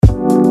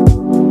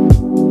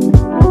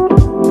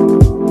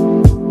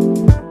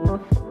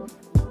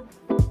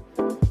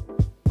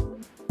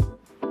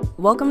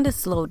Welcome to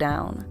Slow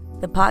Down,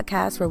 the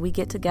podcast where we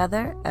get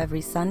together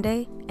every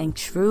Sunday and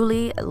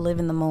truly live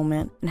in the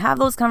moment and have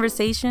those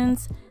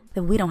conversations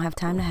that we don't have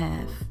time to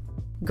have.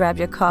 Grab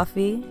your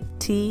coffee,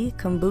 tea,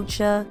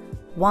 kombucha,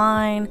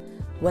 wine,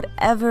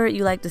 whatever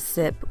you like to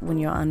sip when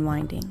you're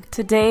unwinding.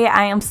 Today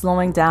I am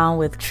slowing down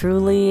with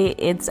Truly.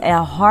 It's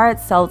a hard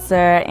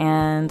seltzer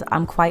and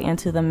I'm quite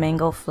into the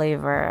mango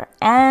flavor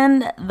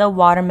and the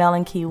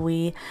watermelon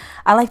kiwi.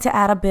 I like to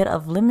add a bit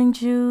of lemon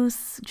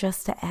juice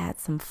just to add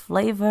some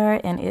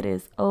flavor, and it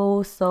is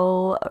oh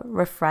so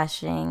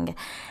refreshing.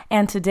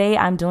 And today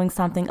I'm doing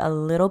something a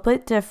little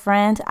bit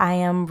different. I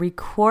am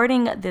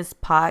recording this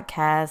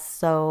podcast,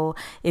 so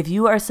if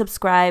you are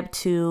subscribed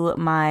to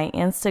my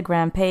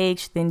Instagram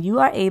page, then you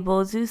are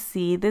able to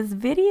see this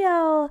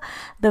video,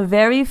 the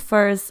very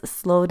first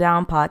Slow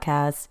Down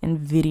podcast in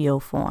video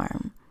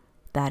form.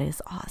 That is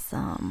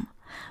awesome.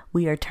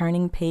 We are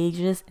turning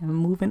pages and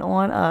moving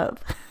on up.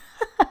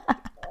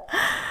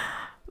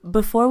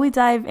 Before we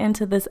dive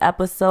into this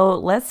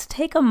episode, let's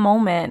take a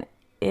moment.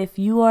 If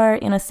you are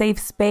in a safe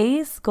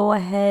space, go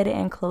ahead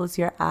and close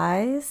your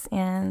eyes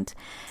and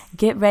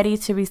get ready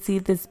to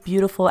receive this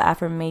beautiful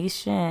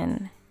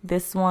affirmation.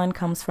 This one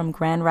comes from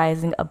Grand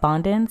Rising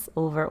Abundance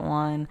over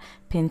on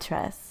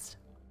Pinterest.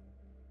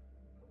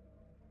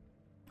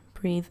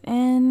 Breathe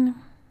in.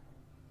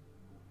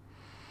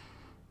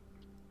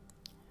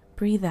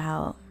 Breathe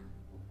out.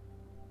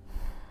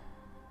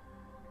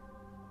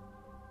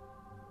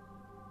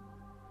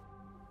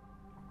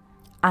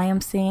 I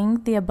am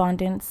seeing the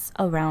abundance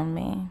around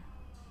me.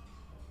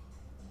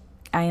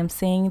 I am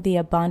seeing the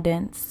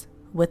abundance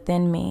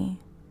within me.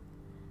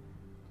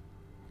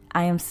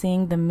 I am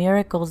seeing the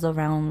miracles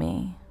around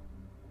me.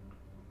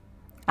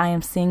 I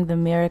am seeing the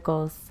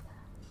miracles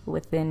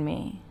within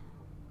me.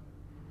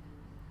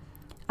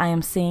 I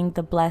am seeing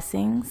the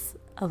blessings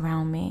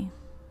around me.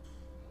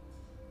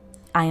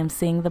 I am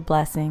seeing the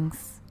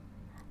blessings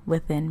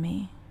within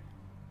me.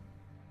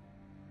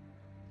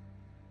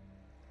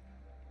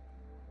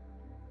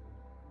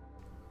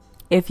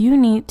 If you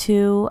need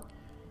to,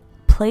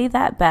 play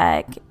that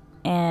back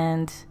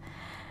and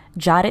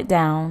jot it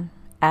down,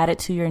 add it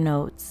to your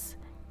notes.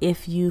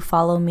 If you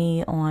follow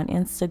me on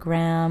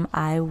Instagram,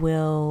 I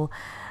will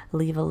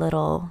leave a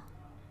little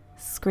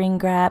screen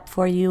grab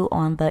for you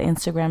on the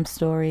Instagram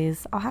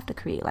stories. I'll have to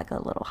create like a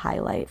little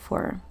highlight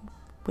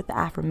with the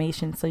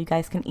affirmation so you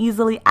guys can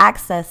easily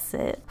access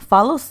it.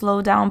 Follow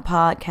Slow Down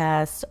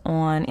Podcast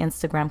on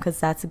Instagram because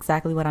that's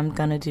exactly what I'm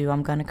going to do.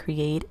 I'm going to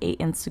create a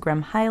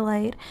Instagram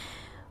highlight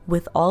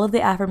with all of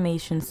the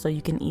affirmations so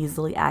you can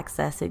easily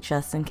access it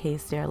just in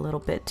case they're a little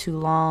bit too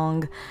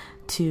long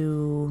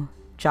to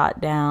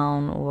jot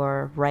down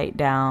or write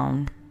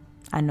down.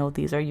 I know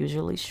these are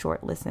usually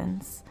short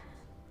listens.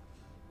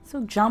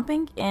 So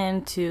jumping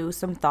into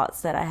some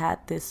thoughts that I had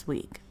this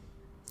week.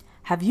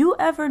 Have you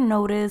ever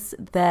noticed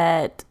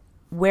that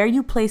where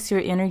you place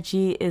your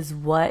energy is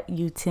what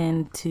you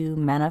tend to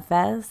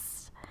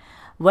manifest?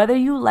 Whether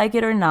you like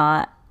it or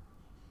not,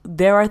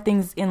 there are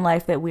things in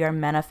life that we are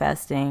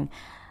manifesting.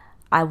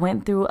 I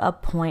went through a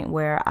point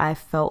where I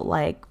felt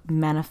like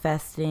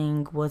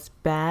manifesting was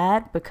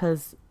bad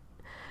because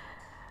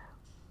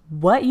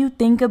what you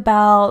think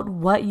about,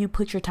 what you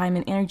put your time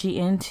and energy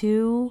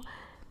into,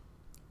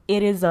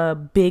 it is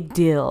a big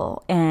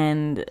deal.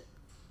 And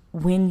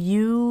when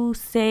you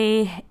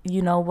say,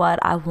 you know what,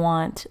 I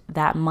want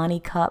that money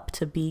cup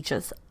to be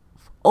just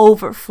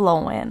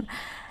overflowing,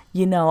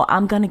 you know,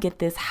 I'm going to get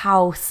this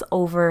house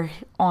over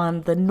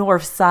on the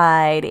north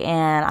side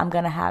and I'm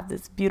going to have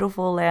this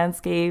beautiful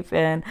landscape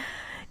and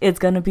it's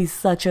going to be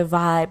such a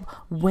vibe.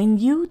 When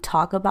you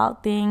talk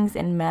about things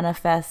and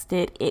manifest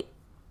it, it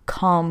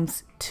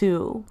comes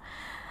to.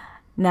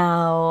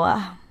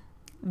 Now,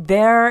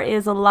 there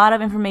is a lot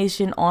of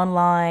information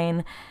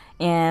online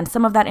and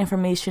some of that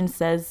information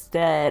says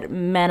that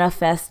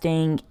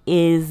manifesting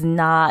is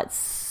not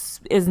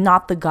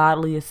the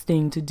godliest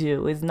thing to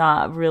do. Is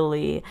not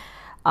really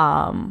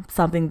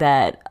something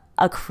that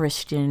a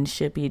Christian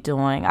should be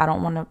doing. I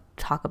don't want to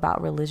talk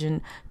about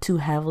religion too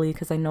heavily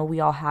because I know we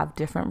all have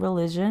different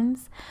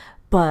religions,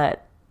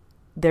 but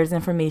there's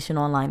information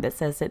online that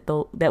says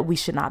that we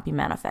should not be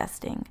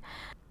manifesting.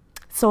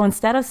 So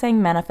instead of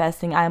saying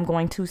manifesting, I am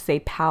going to say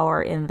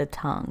power in the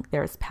tongue.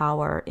 There's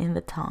power in the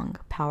tongue,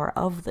 power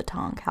of the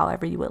tongue,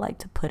 however you would like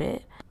to put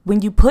it.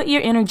 When you put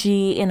your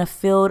energy in a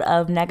field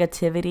of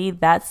negativity,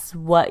 that's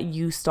what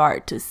you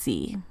start to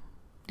see.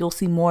 You'll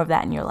see more of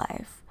that in your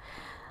life.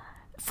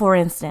 For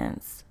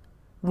instance,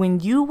 when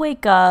you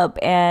wake up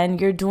and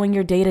you're doing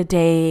your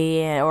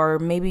day-to-day, or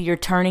maybe you're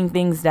turning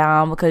things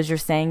down because you're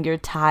saying you're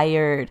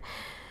tired,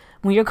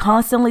 when you're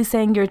constantly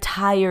saying you're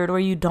tired or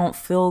you don't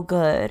feel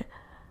good,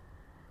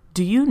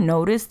 do you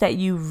notice that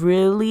you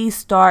really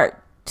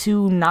start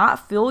to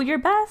not feel your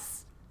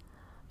best?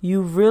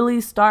 You really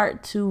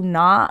start to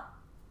not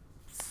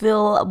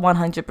feel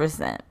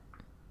 100%.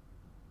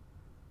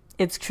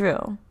 It's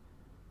true.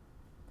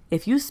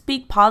 If you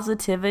speak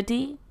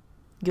positivity,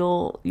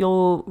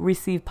 you'll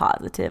receive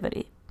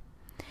positivity.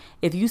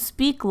 If you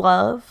speak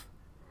love,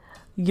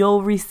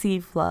 you'll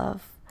receive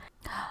love.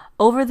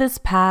 Over this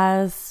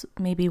past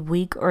maybe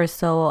week or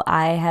so,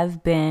 I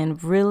have been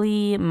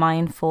really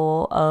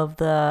mindful of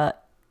the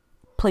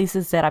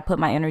places that I put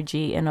my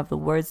energy and of the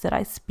words that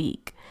I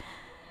speak.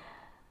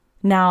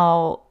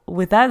 Now,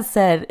 with that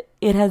said,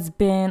 it has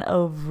been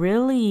a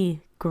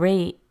really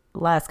great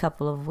last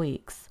couple of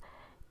weeks.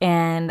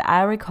 And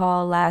I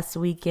recall last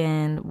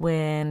weekend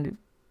when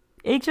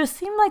it just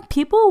seemed like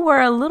people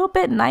were a little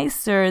bit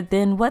nicer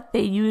than what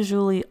they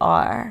usually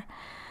are.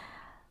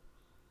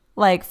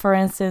 Like, for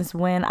instance,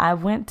 when I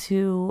went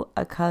to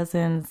a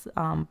cousin's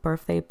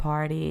birthday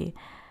party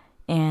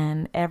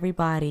and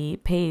everybody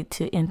paid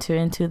to enter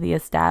into the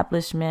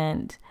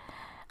establishment,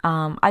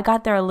 I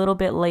got there a little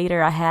bit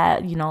later. I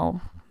had,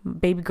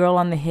 baby girl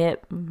on the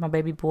hip, my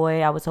baby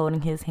boy. I was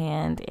holding his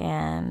hand,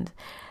 and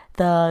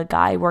the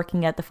guy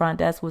working at the front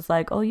desk was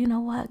like, oh, you know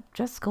what?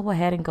 Just go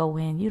ahead and go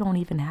in. You don't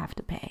even have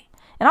to pay.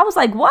 And I was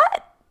like,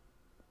 what?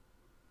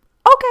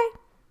 Okay.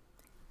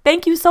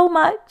 Thank you so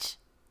much.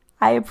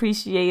 I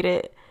appreciate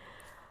it.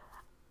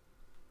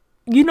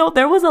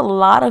 There was a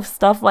lot of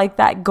stuff like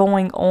that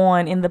going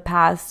on in the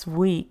past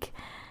week.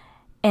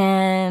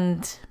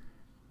 And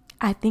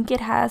I think it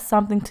has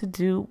something to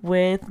do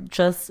with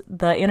just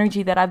the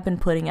energy that I've been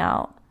putting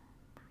out.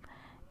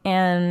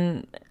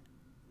 And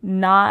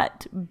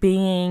not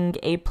being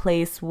a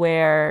place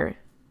where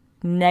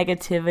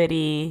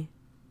negativity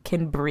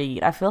can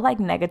breed. I feel like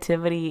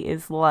negativity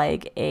is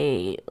like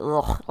a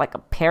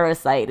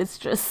parasite. It's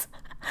just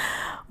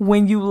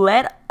when you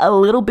let a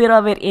little bit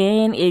of it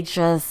in, it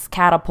just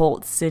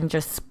catapults and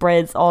just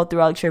spreads all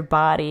throughout your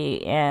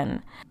body.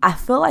 And I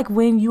feel like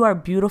when you are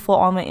beautiful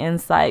on the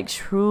inside,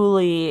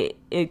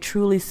 it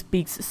truly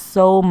speaks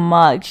so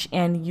much,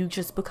 and you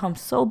just become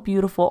so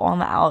beautiful on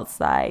the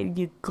outside.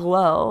 You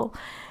glow.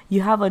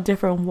 You have a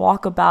different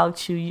walk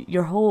about you.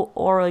 Your whole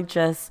aura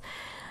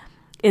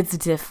it's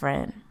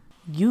different.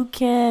 You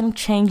can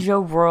change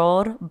your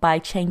world by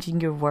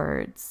changing your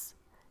words.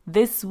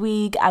 This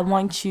week, I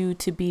want you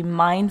to be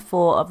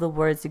mindful of the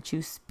words that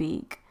you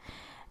speak.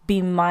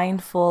 Be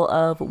mindful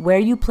of where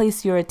you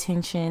place your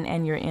attention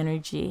and your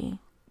energy.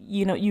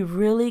 You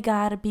really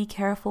got to be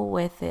careful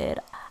with it.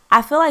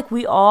 I feel like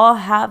we all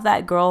have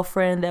that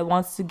girlfriend that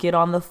wants to get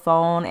on the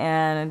phone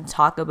and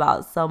talk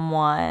about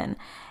someone.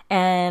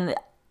 And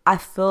I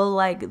feel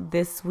like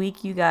this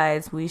week, you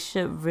guys, we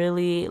should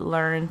really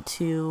learn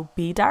to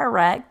be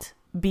direct,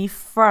 be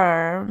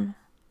firm,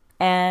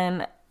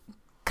 and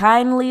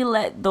kindly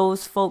let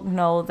those folk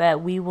know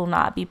that we will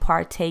not be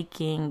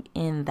partaking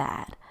in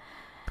that.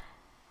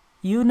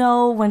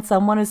 When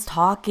someone is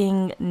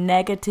talking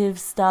negative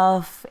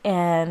stuff,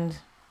 and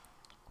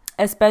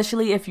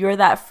especially if you're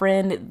that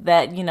friend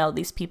that,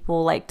 these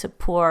people like to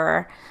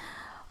pour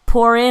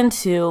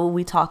into.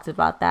 We talked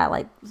about that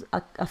like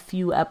a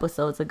few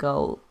episodes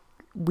ago.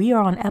 We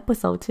are on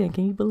episode 10.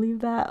 Can you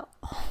believe that?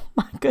 Oh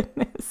my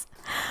goodness.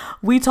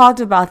 We talked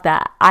about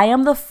that. I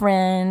am the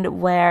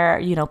friend where,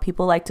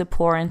 people like to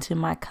pour into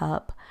my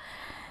cup.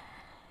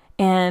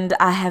 And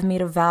I have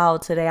made a vow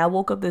today. I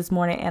woke up this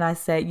morning and I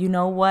said, you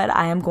know what?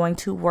 I am going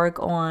to work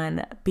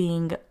on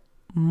being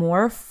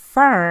more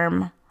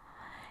firm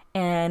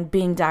and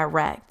being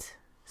direct.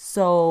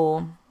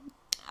 So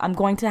I'm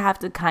going to have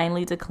to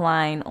kindly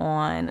decline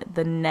on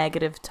the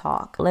negative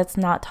talk. Let's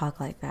not talk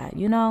like that,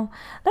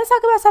 Let's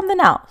talk about something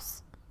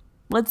else.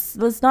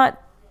 Let's not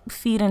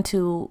feed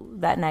into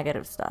that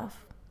negative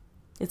stuff.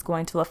 It's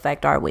going to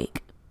affect our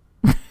week.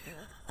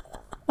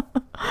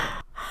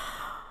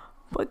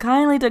 But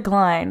kindly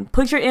decline.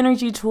 Put your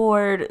energy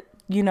toward,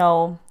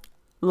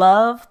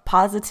 love,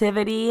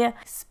 positivity.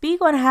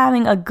 Speak on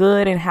having a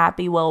good and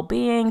happy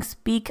well-being.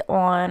 Speak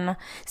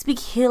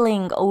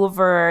healing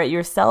over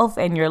yourself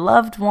and your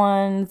loved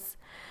ones.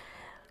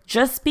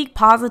 Just speak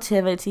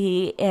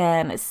positivity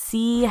and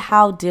see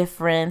how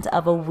different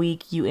of a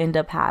week you end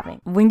up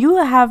having. When you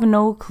have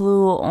no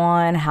clue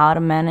on how to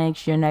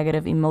manage your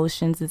negative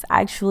emotions, it's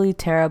actually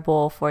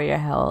terrible for your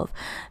health.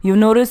 You'll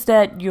notice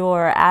that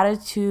your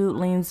attitude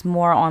leans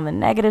more on the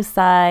negative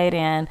side,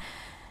 and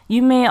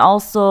you may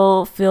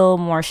also feel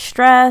more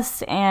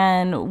stress.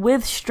 And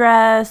with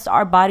stress,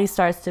 our body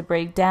starts to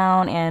break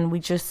down and we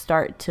just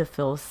start to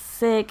feel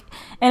sick,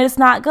 and it's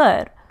not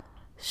good.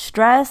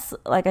 Stress,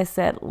 like I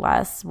said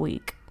last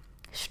week,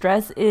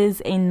 stress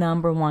is a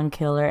number one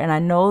killer. And I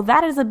know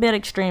that is a bit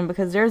extreme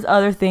because there's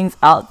other things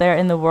out there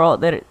in the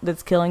world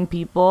that's killing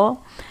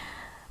people.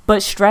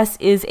 But stress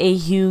is a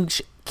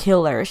huge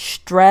killer.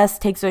 Stress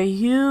takes a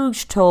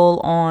huge toll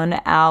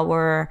on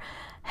our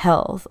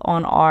health,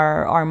 on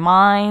our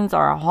minds,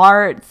 our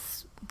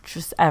hearts,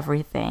 just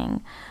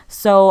everything.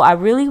 So I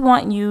really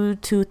want you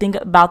to think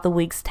about the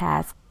week's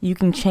task. You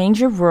can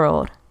change your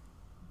world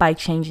by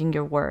changing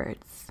your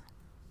words.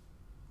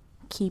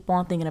 Keep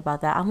on thinking about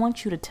that. I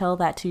want you to tell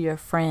that to your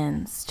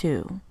friends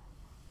too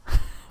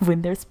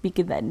when they're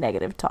speaking that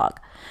negative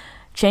talk.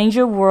 Change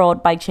your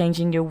world by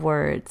changing your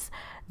words.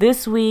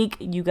 This week,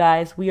 you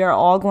guys, we are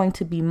all going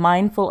to be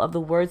mindful of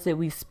the words that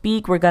we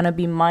speak. We're going to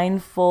be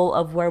mindful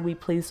of where we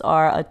place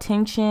our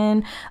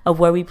attention, of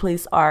where we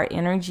place our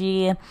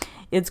energy.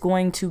 It's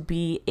going to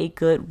be a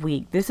good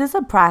week. This is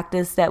a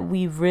practice that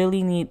we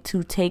really need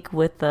to take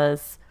with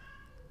us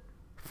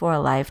for a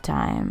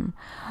lifetime.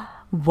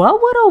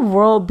 What would a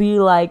world be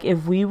like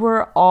if we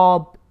were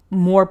all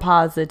more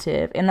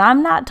positive? And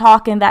I'm not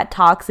talking that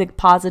toxic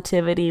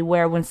positivity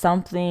where when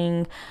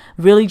something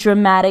really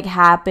dramatic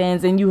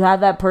happens and you have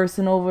that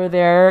person over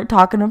there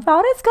talking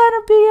about it's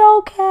gonna be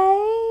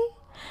okay.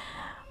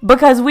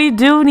 Because we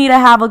do need to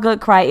have a good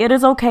cry. It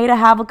is okay to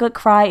have a good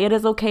cry. It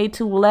is okay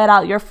to let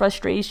out your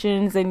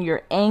frustrations and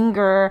your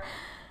anger.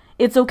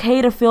 It's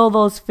okay to feel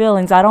those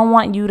feelings. I don't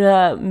want you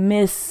to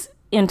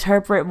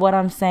misinterpret what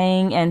I'm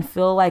saying and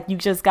feel like you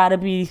just gotta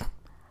be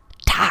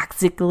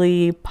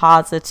toxically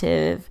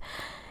positive.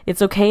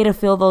 It's okay to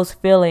feel those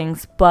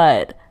feelings,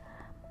 but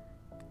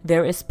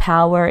there is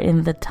power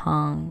in the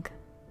tongue.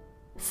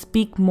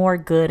 Speak more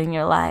good in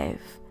your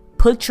life.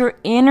 Put your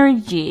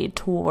energy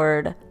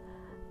toward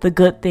the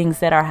good things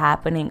that are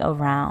happening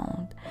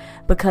around,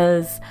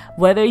 because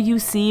whether you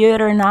see it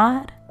or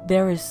not,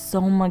 there is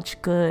so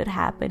much good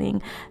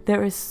happening.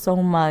 There is so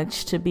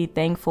much to be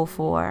thankful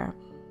for.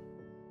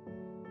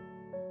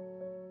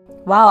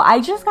 Wow,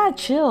 I just got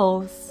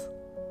chills.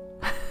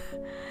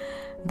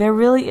 There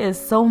really is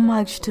so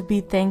much to be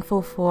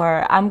thankful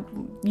for.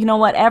 You know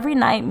what? Every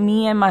night,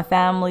 me and my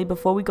family,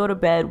 before we go to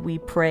bed, we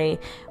pray.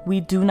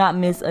 We do not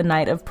miss a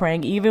night of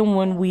praying. Even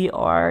when we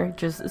are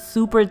just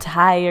super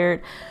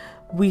tired,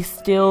 we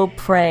still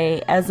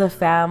pray as a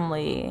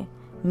family.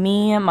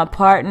 Me and my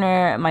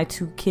partner, my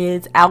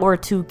our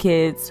two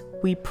kids,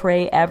 we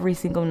pray every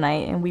single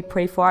night, and we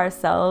pray for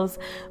ourselves.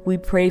 We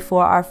pray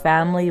for our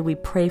family. We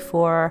pray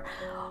for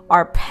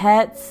our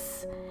pets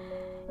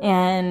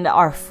and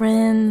our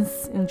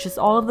friends and just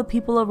all of the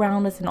people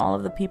around us and all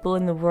of the people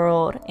in the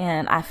world.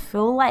 And I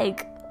feel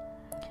like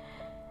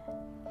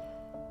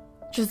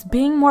just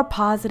being more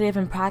positive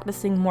and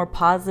practicing more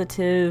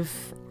positive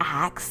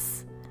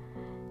acts,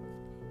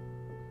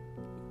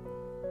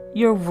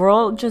 your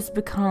world just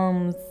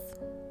becomes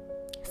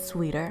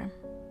sweeter.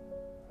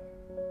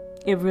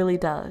 It really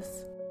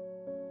does.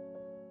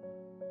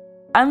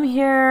 I'm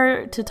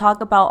here to talk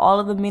about all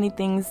of the many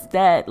things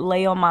that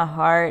lay on my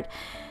heart.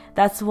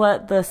 That's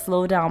what the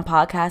Slow Down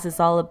podcast is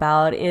all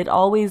about. It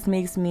always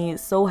makes me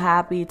so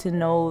happy to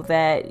know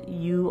that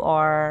you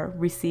are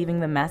receiving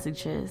the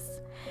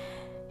messages.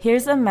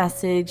 Here's a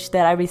message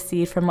that I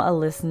received from a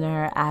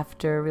listener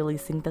after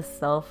releasing the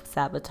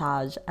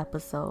self-sabotage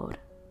episode.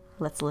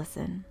 Let's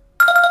listen.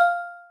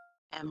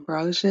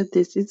 Ambrosia,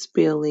 this is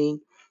Billy.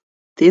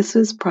 This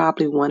is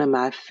probably one of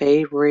my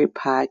favorite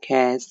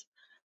podcasts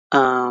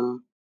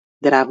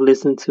that I've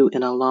listened to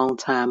in a long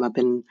time. I've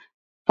been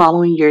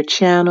following your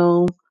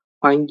channel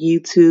on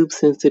YouTube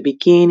since the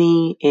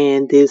beginning,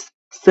 and this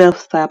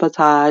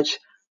self-sabotage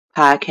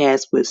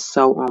podcast was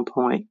so on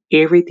point.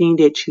 Everything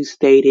that you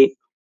stated,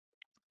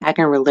 I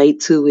can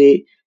relate to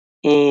it,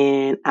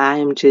 and I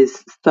am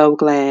just so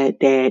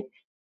glad that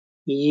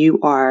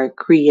you are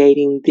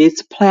creating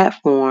this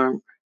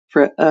platform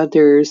for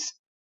others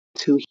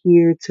to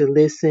hear, to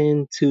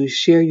listen, to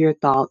share your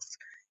thoughts.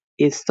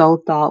 It's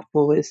so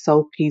thoughtful, it's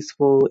so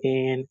peaceful,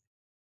 and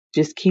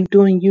just keep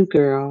doing you,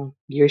 girl.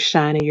 You're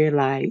shining your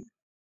light.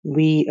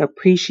 We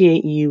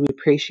appreciate you. We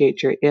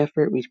appreciate your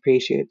effort. We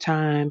appreciate your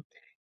time.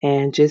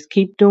 And just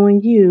keep doing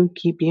you.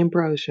 Keep being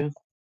Ambrosia.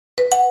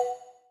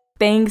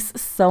 Thanks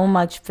so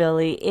much,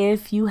 Philly.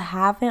 If you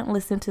haven't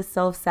listened to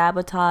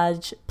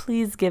Self-Sabotage,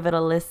 please give it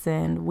a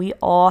listen. We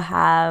all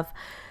have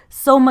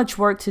so much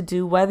work to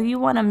do, whether you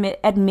want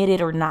to admit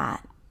it or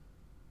not.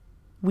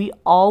 We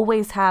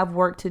always have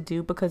work to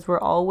do because we're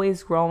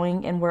always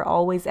growing and we're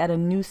always at a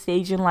new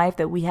stage in life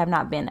that we have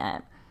not been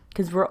at,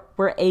 because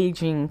we're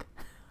aging,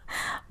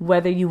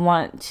 whether you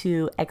want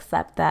to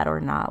accept that or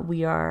not.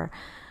 We are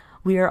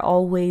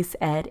always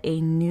at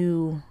a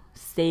new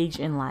stage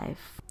in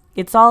life.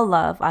 It's all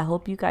love. I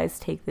hope you guys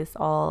take this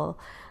all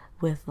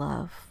with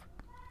love.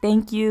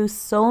 Thank you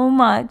so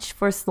much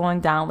for slowing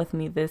down with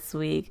me this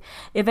week.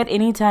 If at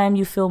any time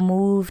you feel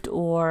moved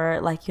or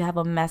like you have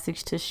a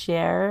message to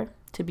share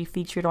to be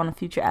featured on a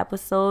future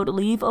episode,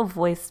 leave a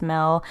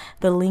voicemail.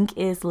 The link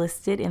is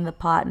listed in the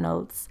pod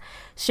notes.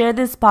 Share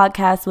this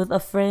podcast with a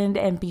friend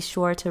and be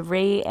sure to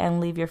rate and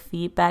leave your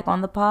feedback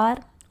on the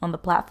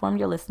platform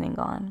you're listening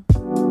on.